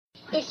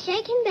It's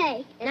Shake and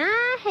Bake, and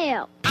I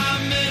help.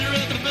 I met her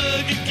at the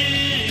Burger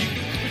King.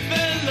 We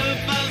fell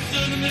about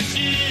to the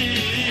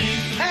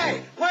machine.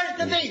 Hey, where's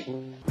the meat?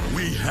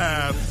 We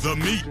have the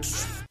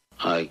meats.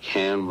 I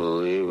can't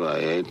believe I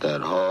ate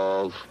that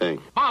whole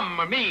thing.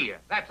 Mamma mia,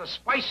 that's a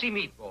spicy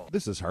meatball.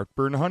 This is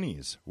Heartburn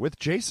Honeys with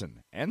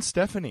Jason and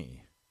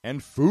Stephanie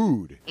and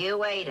food.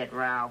 You ate it,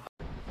 Ralph.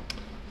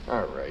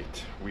 All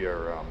right, we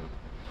are,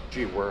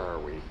 gee, where are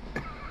we?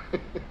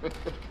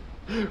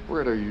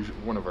 We're at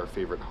one of our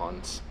favorite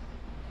haunts.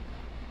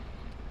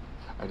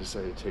 I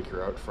decided to take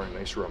her out for a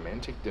nice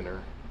romantic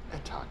dinner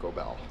at Taco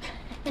Bell.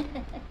 I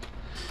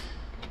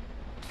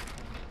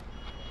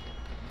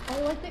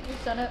like that you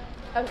sent it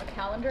as a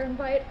calendar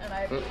invite, and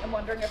I'm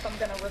wondering if I'm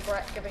going to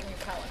regret giving you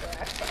calendar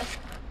access.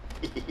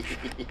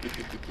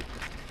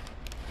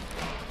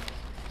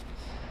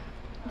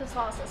 The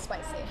sauce is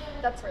spicy.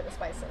 That's where the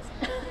spice is.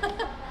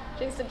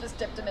 Jason just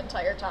dipped an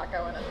entire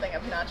taco in a thing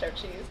of nacho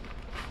cheese.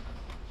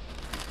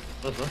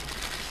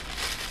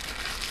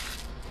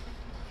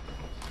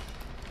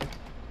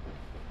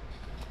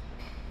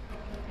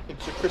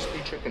 It's a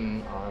crispy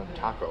chicken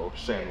taco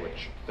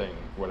sandwich thing,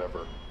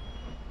 whatever.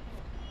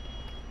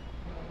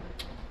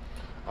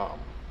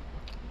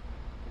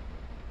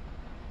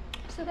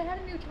 So they had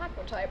a new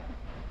taco type.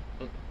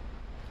 It's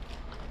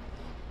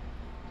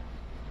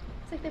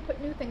like they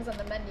put new things on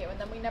the menu, and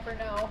then we never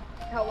know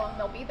how long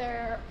they'll be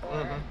there,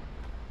 or...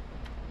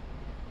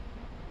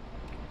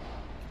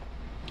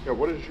 Yeah,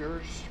 what is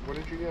yours? What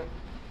did you get?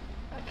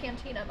 A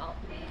Cantina melt.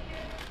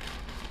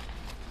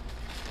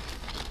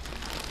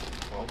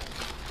 Well,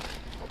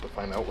 I'll have to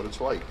find out what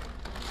it's like.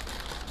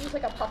 It's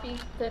like a puffy,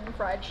 thin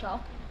fried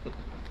shell.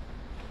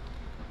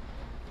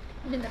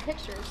 And in the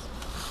pictures,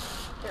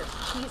 there's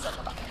cheese on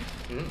the bottom.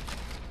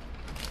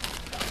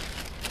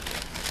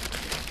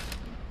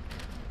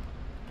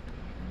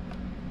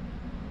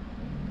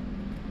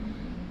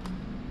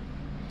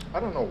 I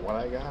don't know what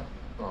I got.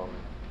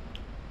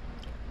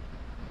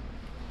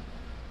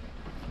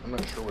 I'm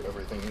not sure what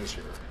everything is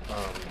here.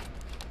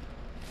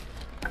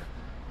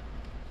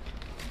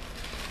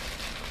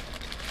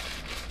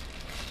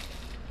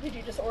 Did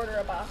you just order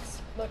a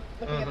box,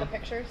 looking at the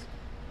pictures?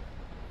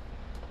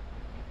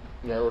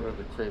 Yeah, I ordered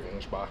the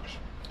Cravings box.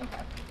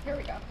 Okay, here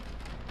we go.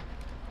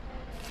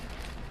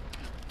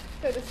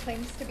 So this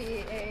claims to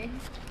be a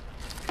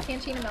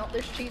Cantina melt.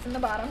 There's cheese in the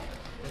bottom.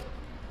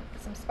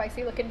 Some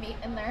spicy looking meat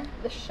in there.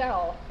 The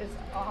shell is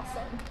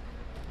awesome.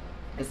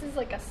 This is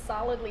like a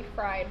solidly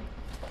fried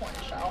corn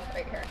shell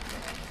right here.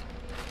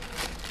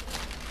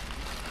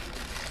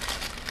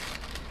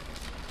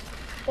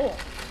 Oh.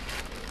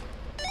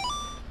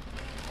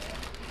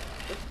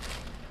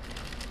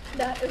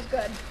 That is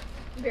good.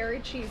 Very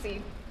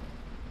cheesy.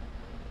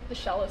 The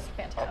shell is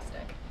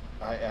fantastic.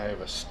 I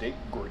have a steak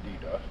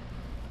gordita.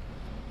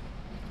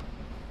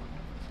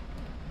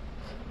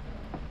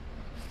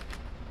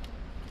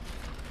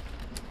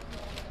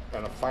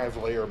 And a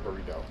 5-layer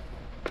burrito.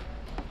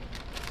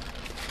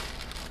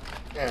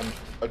 And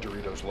a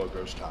Doritos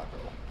Locos taco.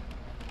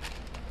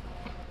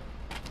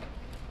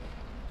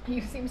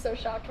 You seem so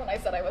shocked when I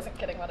said I wasn't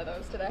getting one of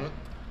those today.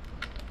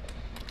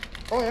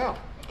 Oh yeah,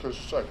 because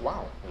it's like,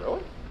 wow,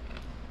 really?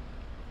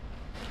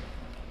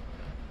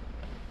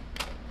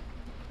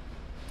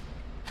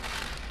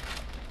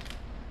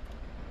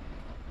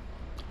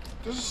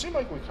 Does it seem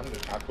like we come to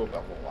Taco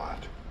Bell a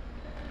lot?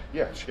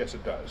 Yes,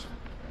 it does.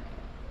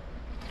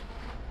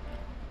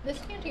 This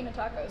Cantina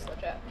taco is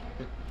legit.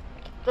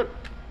 Good.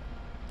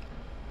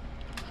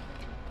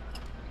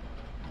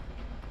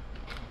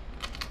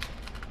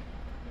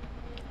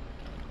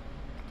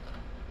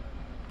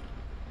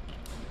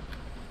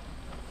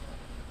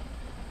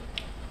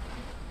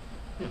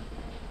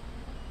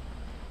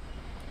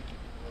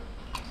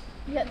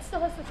 Yeah, it still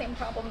has the same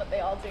problem that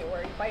they all do,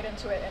 where you bite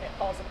into it and it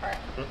falls apart.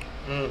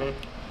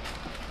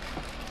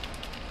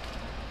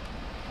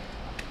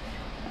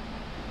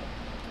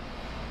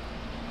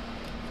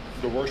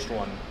 The worst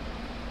one.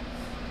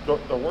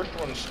 The worst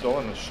one still,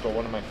 and it's still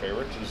one of my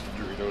favorites, is the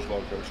Doritos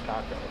Locos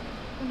taco.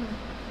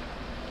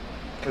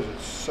 Because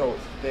it's so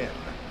thin.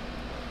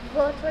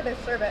 Well, that's why they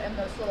serve it in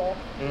those little...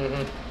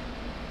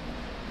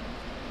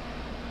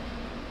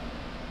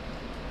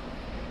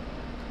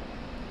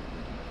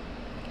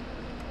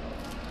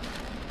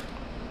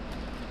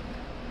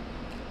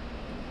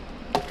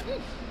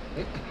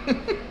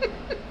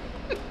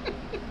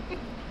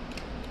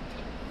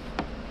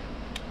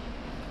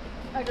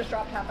 I just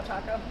dropped half a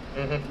taco.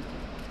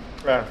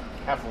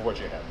 Half of what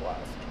you had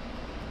left.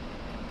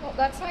 Well,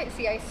 that's why,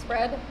 see, I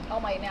spread all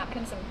my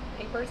napkins and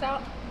papers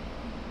out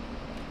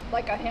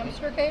like a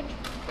hamster cage.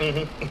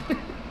 Because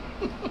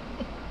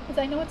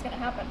I know what's going to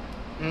happen.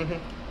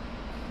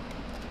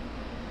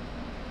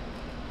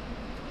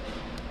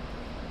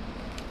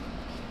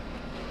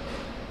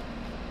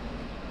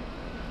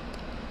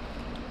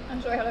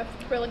 And so I had a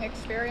thrilling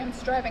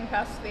experience driving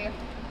past the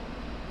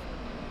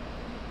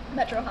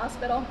Metro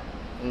Hospital,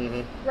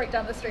 right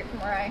down the street from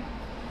where I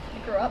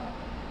grew up.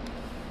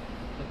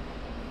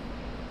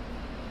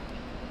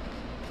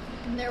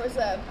 And there was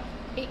a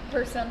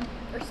 8-person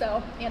or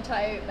so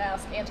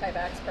anti-mask,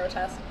 anti-vax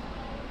protest.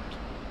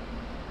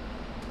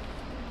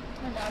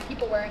 And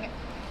people wearing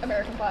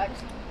American flags.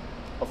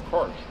 Of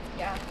course.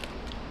 Yeah.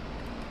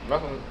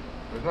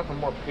 There's nothing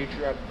more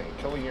patriotic than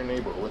killing your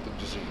neighbor with a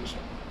disease.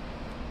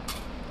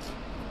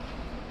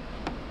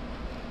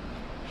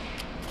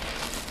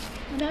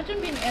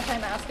 Imagine being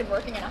anti-mask and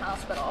working in a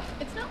hospital.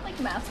 It's not like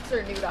masks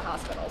are new to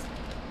hospitals.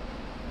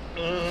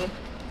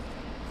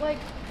 Like,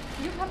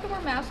 you have to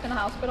wear masks in a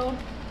hospital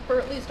for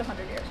at least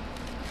 100 years.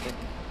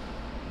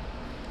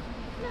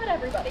 Not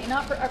everybody,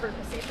 not for every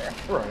procedure.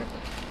 Right.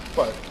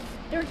 But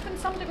There's been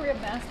some degree of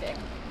masking.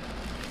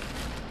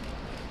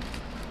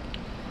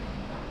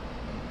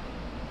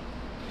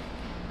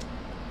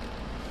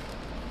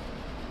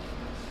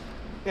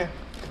 yeah,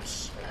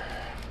 it's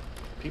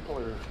people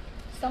are.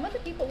 Some of the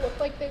people look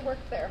like they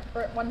worked there,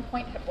 or at one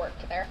point had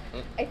worked there.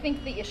 I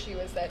think the issue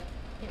is that,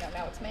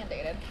 now it's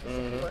mandated. So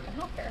you work in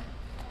healthcare.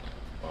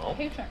 Well,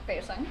 Patient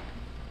facing.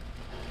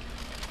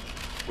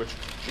 which,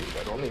 gee,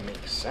 that only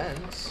makes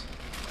sense.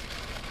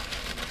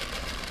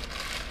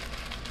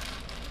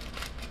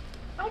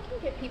 I can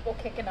get people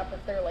kicking up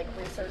if they're like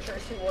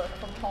researchers who work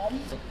from home.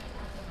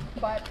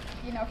 But,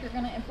 if you're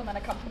going to implement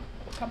a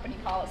company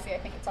policy, I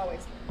think it's always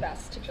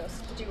best to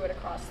just do it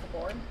across the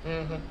board.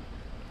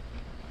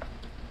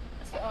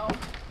 So,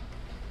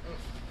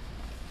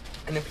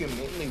 And if you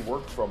mainly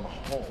work from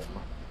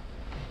home,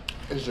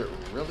 is it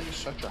really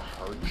such a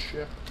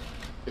hardship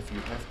if you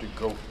have to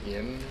go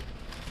in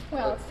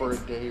for a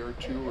day or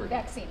two? Or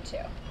vaccine too.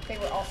 They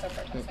were also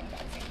protesting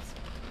vaccines.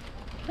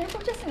 They're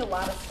protesting a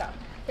lot of stuff.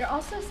 There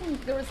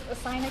was a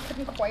sign I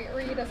couldn't quite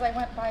read as I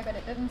went by, but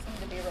it didn't seem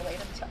to be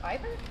related to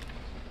either.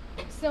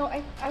 So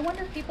I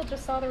wonder if people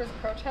just saw there was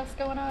a protest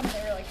going on and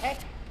they were like, hey,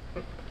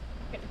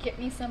 get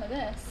me some of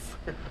this.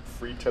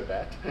 Free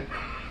Tibet.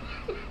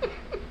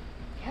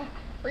 Yeah,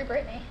 free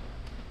Britney.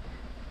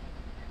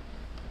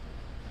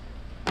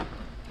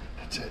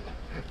 That's it.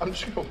 I'm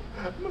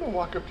gonna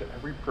walk up to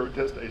every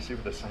protest I see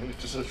with a sign that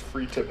just says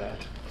Free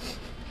Tibet.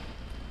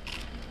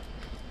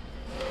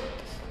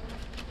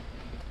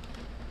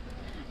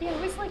 Yeah,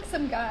 it was like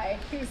some guy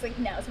who was like,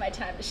 now's my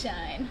time to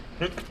shine.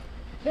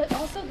 But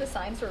also the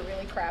signs were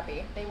really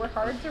crappy. They were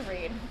hard to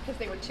read because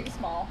they were too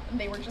small and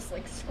they were just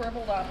like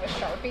scribbled on with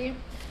Sharpie.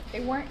 They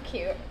weren't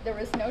cute. There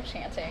was no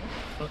chanting.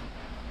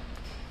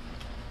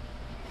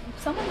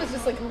 Someone was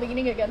just like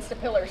leaning against a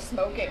pillar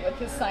smoking with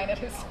his sign at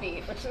his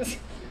feet, which is...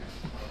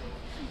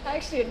 I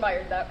actually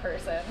admired that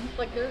person.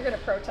 Like, they were going to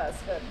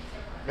protest it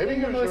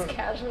in the most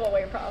casual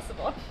way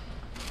possible.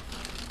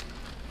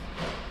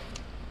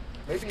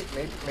 Maybe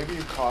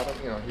you caught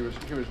him. He was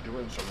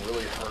doing some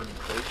really hard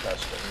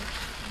protesting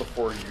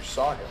before you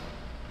saw him,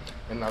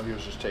 and now he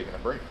was just taking a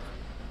break.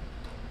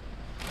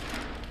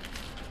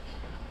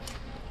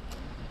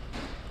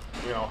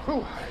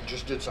 I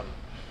just did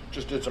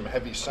some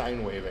heavy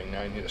sign waving.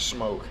 Now I need to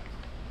smoke.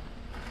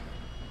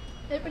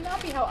 It would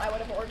not be how I would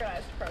have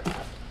organized a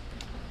protest.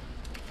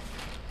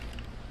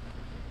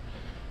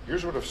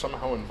 Yours would have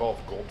somehow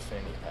involved gold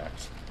fanny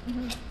packs.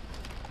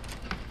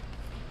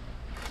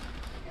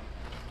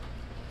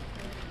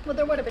 Well,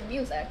 there would have been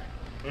music.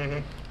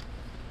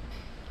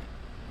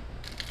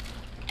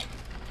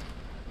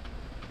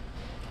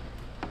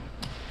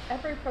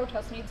 Every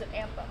protest needs an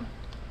anthem.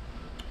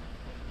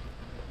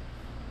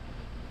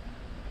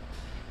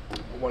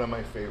 One of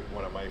my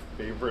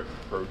favorite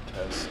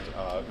protest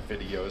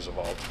videos of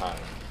all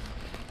time.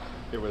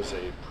 It was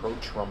a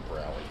pro-Trump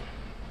rally,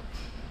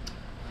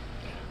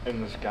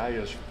 and this guy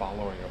is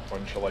following a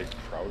bunch of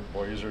Proud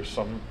Boys or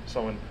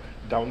someone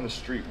down the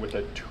street with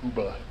a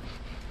tuba.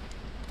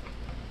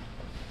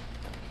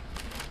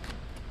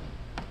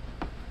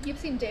 You've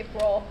seen Dave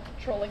Grohl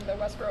trolling the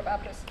Westboro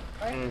Baptist,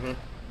 right?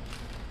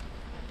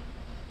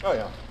 Oh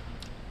yeah.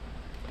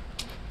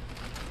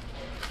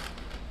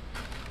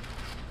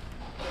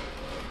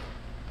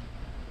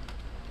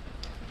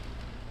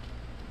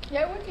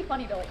 Yeah, it would be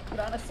funny to put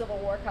on a Civil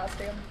War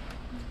costume,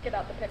 get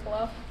out the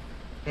piccolo,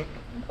 and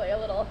play a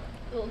little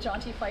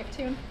jaunty fife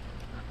tune.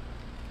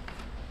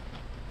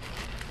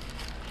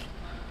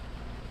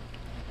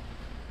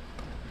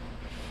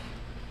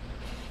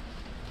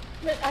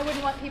 But I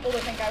wouldn't want people to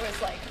think I was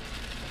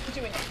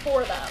doing it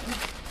for them.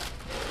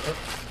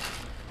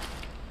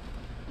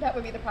 That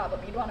would be the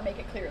problem. You'd want to make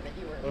it clear that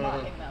you were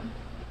mocking them.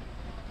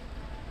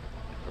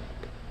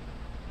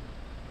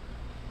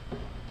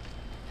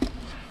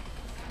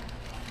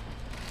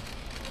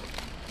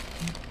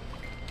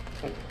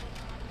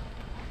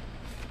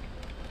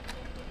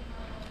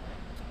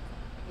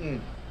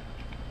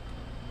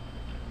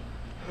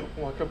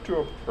 Walk up to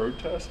a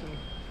protest and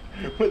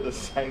with a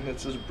sign that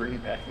says "Bring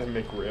back the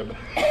McRib."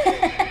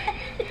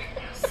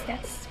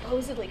 That's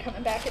supposedly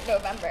coming back in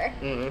November.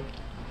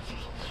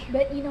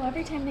 But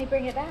every time they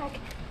bring it back,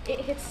 it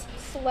hits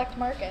select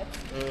markets,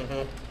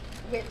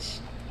 which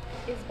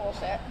is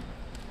bullshit.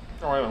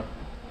 Oh, I know.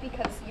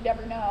 Because you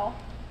never know.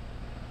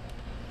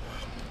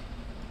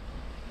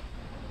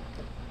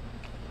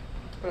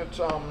 It's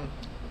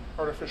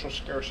artificial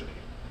scarcity.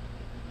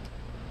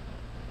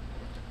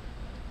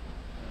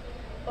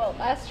 Well,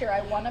 last year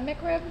I won a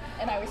McRib,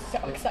 and I was so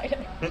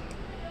excited.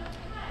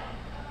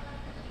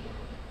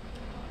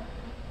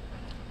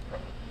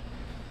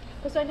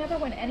 Because I never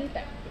win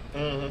anything.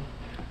 Mm-hmm.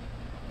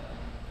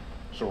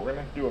 So we're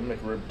gonna do a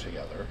McRib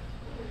together.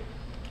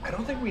 I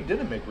don't think we did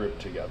a McRib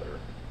together.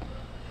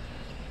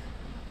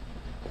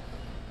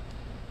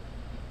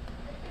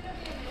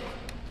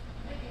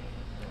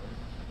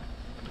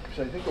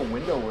 Because I think the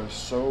window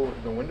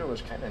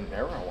was kind of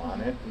narrow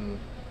on it, and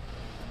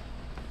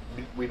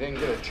we didn't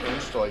get a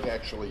chance to like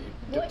actually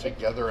get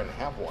together and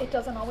have one. It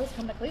doesn't always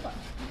come to Cleveland.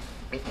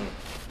 Mm-mm.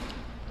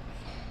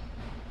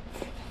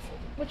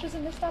 Which is a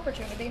missed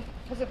opportunity,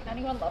 because if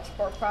anyone loves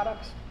pork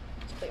products,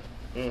 it's Cleveland.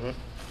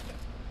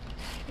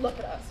 Mm-hmm. Look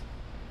at us.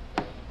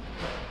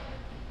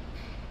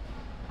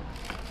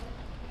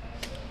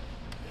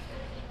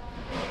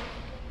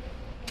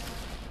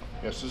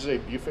 Yes, this is a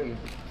beef and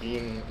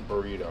bean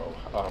burrito.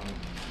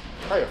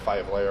 Probably a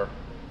 5-layer.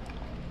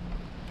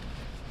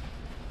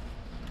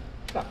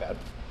 Not bad.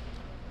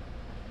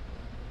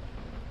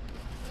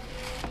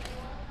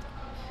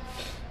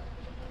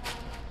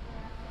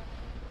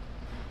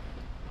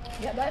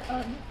 Yeah, that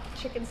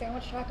chicken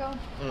sandwich taco,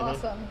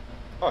 awesome.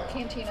 Oh, yeah.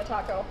 Cantina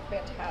taco,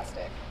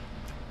 fantastic.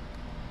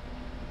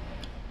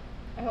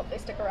 I hope they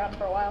stick around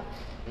for a while.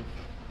 Do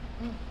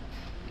you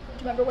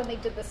remember when they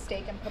did the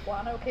steak and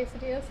poblano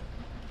quesadillas?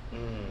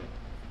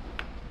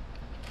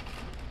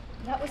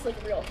 That was like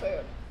real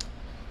food.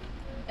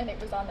 And it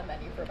was on the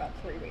menu for about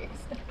 3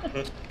 weeks.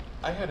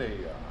 I had a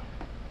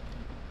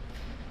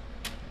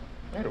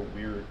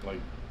weird,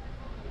 like,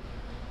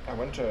 I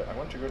went to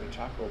go to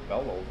Taco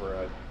Bell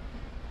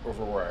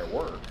over where I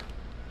work.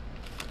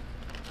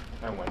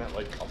 I went at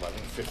like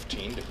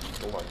 11:15 to eat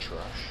the lunch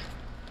rush.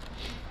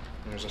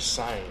 And there's a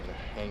sign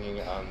hanging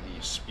on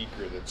the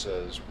speaker that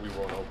says, "We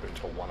won't open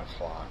till 1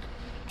 o'clock.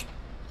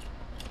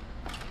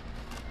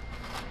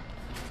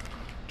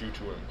 Due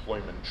to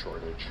employment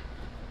shortage."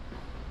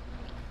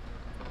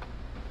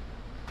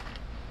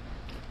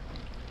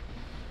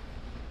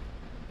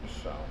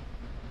 So.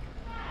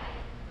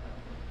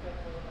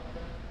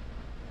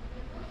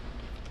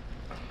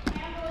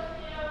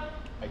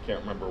 I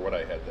can't remember what I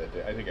had that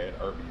day. I think I had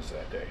Arby's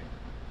that day.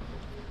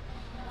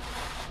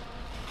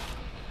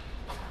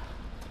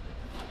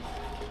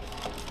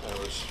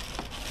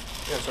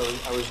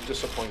 I was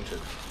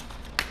disappointed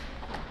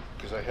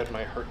because I had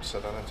my heart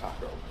set on a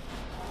taco.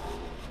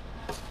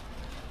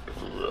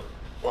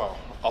 Well,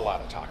 a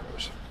lot of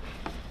tacos.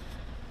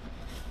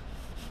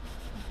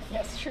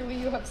 Yes, truly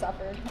you have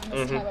suffered in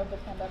this time of the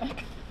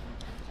pandemic.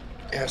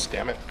 Yes,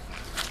 damn it.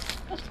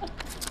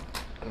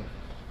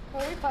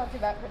 Well, we popped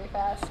through that pretty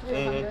fast. We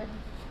were hungry.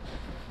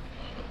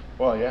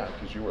 Well, yeah,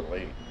 because you were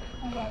late.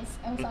 I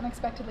was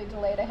unexpectedly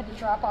delayed. I had to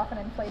drop off an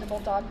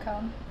inflatable dog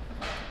cone.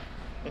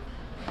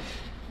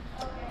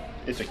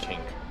 It's a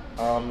kink.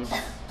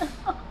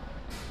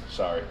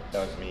 Sorry,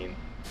 that was mean.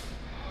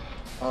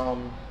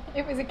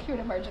 It was a cute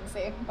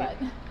emergency, but...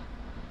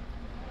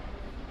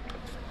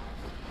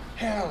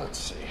 Yeah, let's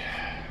see.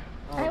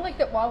 I like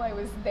that while I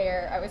was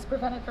there, I was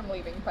prevented from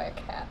leaving by a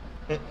cat.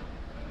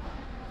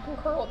 Who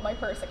hurled my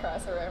purse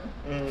across the room.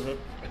 Mm-hmm.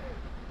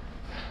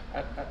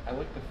 I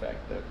like the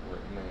fact that we're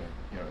in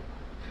a,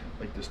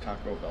 like this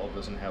Taco Bell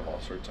doesn't have all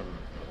sorts of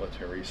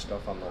military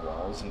stuff on the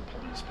walls and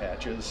police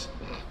patches.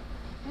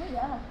 Oh,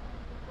 yeah.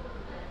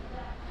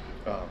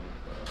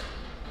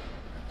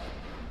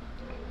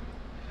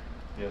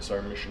 Yes,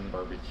 our Mission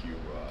Barbecue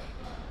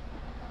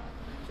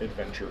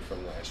adventure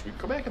from last week.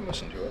 Go back and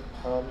listen to it.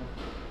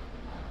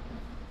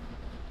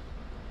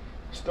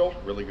 Still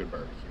really good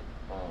barbecue.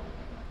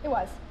 It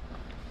was.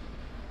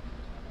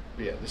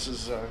 But yeah, this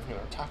is,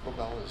 Taco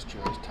Bell is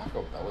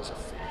a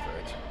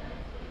favorite.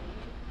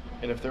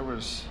 And if there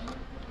was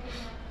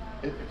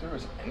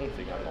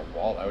anything on the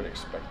wall, I would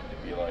expect it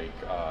to be like,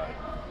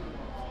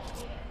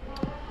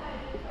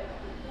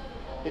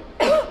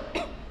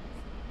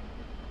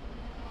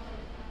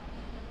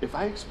 if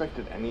I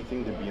expected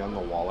anything to be on the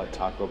wall at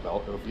Taco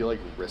Bell, it would be like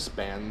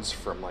wristbands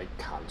from like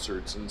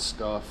concerts and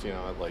stuff,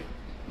 like,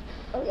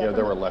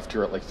 they were left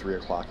here at like 3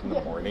 o'clock in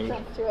the morning.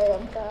 2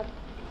 a.m. crowd.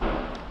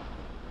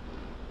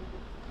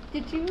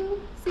 Did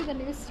you see the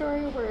news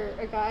story where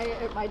a guy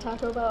at my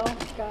Taco Bell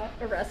got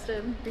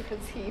arrested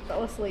because he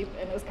fell asleep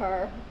in his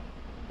car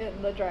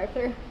in the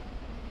drive-thru?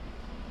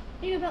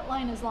 That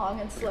line is long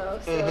and slow,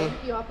 so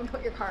you often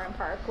put your car in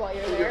park while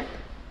you're there.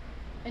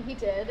 And he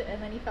did,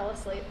 and then he fell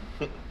asleep.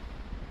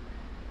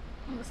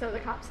 So the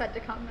cops had to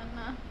come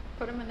and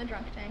put him in the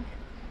drunk tank.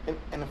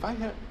 And if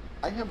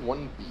I have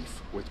one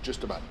beef with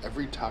just about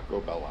every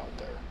Taco Bell out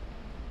there,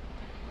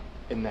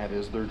 and that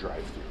is their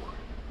drive-thru.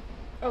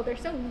 Oh, they're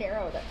so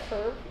narrow, that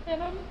curve in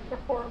them, they're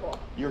horrible.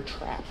 You're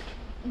trapped.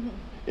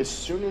 As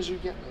soon as you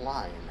get in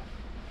line,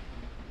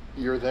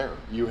 you're there.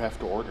 You have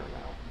to order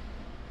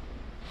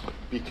now.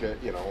 Because,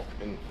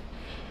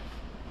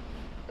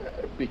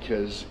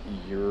 because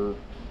you're,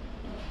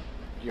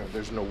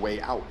 there's no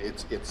way out.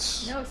 It's.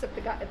 No, except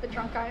if the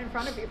drunk guy in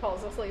front of you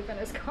falls asleep in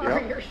his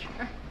car, you're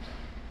sure.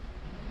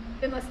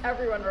 unless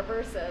everyone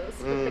reverses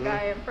with the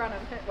guy in front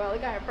of him. Well, the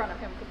guy in front of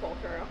him could pull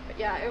through. But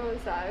yeah, it was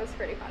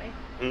pretty funny.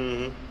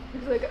 It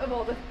was like of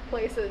all the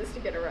places to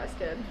get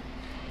arrested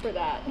for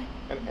that.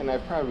 And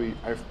I've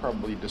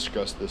probably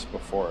discussed this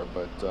before,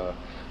 but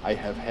I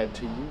have had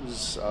to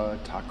use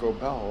Taco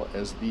Bell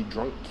as the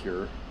drunk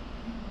cure,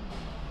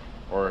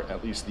 or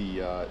at least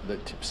the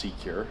tipsy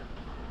cure.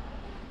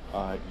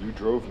 You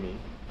drove me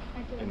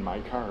in my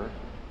car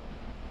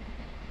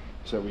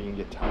so that we can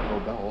get Taco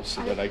Bell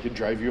so that I could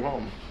drive you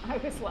home. I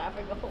was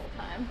laughing the whole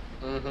time.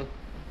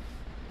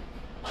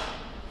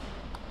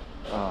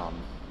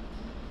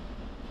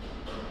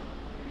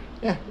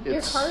 Yeah,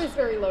 Your car is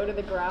very low to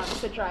the ground,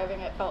 so driving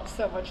it felt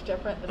so much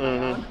different than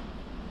my own.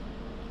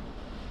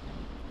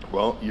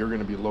 Well, you're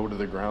going to be low to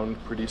the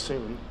ground pretty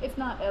soon. It's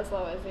not as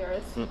low as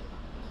yours.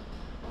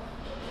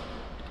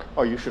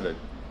 Oh, you should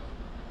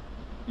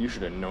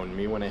have known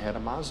me when I had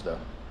a Mazda.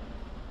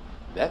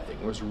 That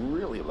thing was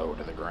really low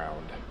to the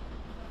ground.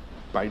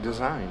 By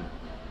design.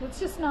 It's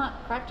just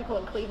not practical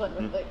in Cleveland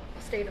with the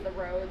state of the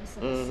roads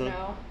and the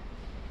snow.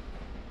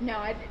 No,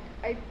 I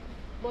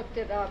looked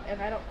it up,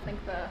 and I don't think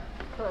the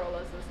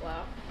Corolla's is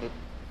low.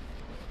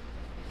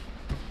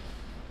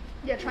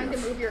 Yeah, trying to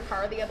move your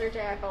car the other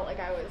day, I felt like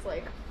I was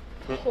like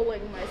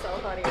pulling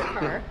myself out of your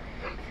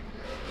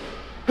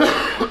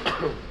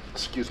car.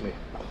 Excuse me.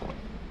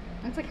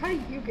 It's like, how do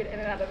you get in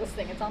and out of this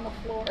thing? It's on the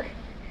floor.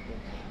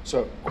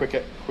 So, quick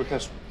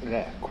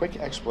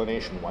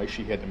explanation why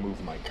she had to move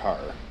my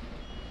car.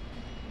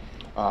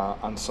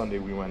 On Sunday,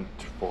 we went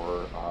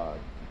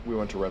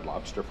to Red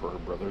Lobster for her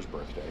brother's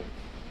birthday,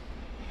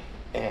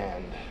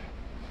 and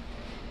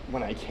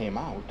when I came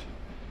out,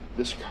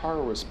 this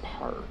car was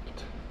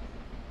parked,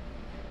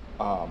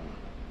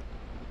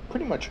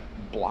 pretty much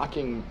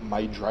blocking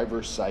my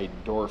driver's side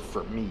door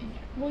for me.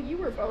 Well, you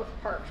were both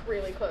parked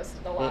really close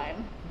to the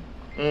line.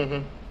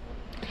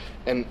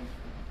 And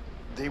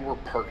they were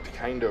parked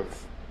kind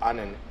of on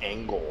an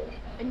angle.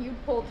 And you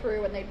pulled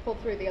through, and they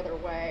pulled through the other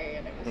way,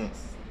 and it was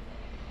just...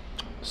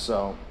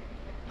 So,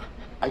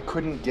 I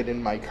couldn't get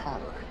in my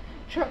car.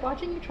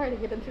 Watching you try to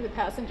get in through the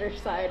passenger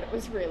side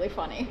was really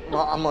funny.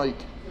 Well, I'm like,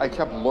 I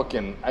kept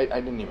looking. I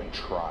didn't even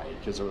try,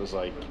 because it was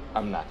like,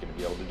 I'm not going to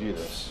be able to do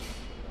this.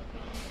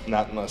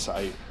 Not unless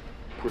I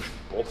push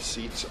both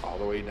seats all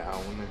the way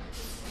down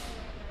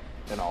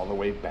and all the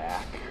way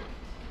back.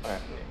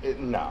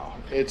 No.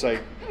 It's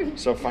like,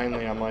 so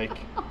finally I'm like,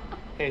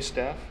 hey,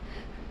 Steph,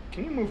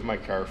 can you move my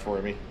car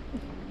for me?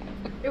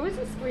 It was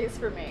a squeeze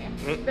for me,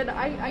 but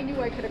I knew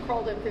I could have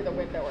crawled in through the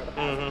window or the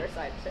passenger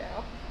side too.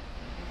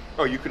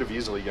 Oh, you could have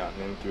easily gotten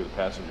in through the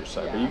passenger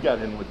side, but Yeah. you got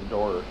in with the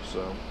door,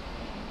 so.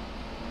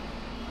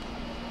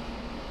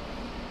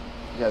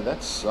 Yeah,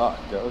 that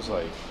sucked. That was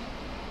like,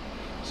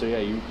 so yeah,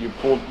 you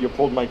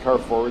pulled my car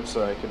forward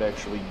so I could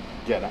actually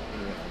get out.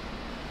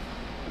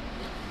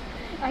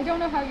 I don't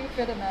know how you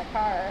fit in that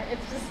car.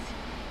 It's just,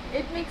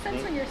 it makes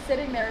sense when you're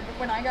sitting there, but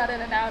when I got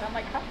in and out, I'm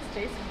like, how does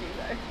Jason do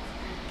that?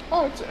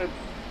 Oh,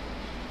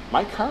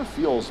 my car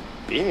feels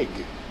big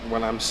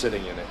when I'm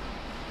sitting in it.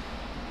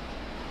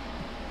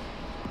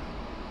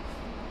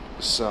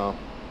 So.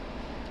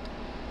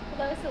 Well,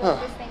 that was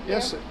delicious, thank you.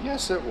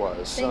 Yes, it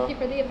was. Thank you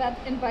for the event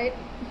invite,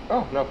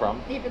 Oh, no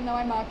problem. even though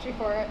I mocked you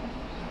for it.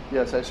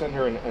 Yes, I sent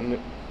her an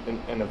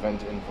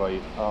event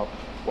invite.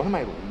 One of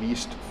my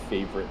least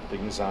favorite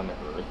things on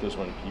earth is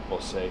when people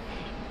say,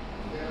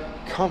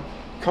 come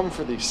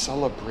for the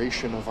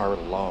celebration of our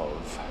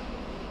love.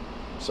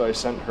 So I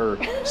sent her,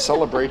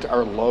 celebrate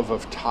our love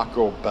of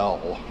Taco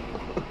Bell.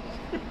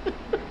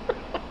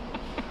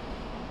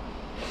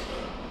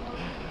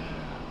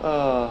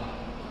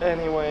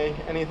 Anyway,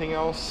 anything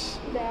else?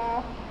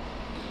 Yeah.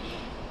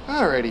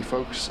 Alrighty,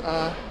 folks.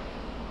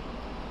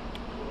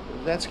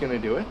 That's going to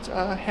do it.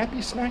 Happy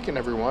snacking,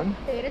 everyone.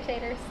 Tater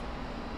taters.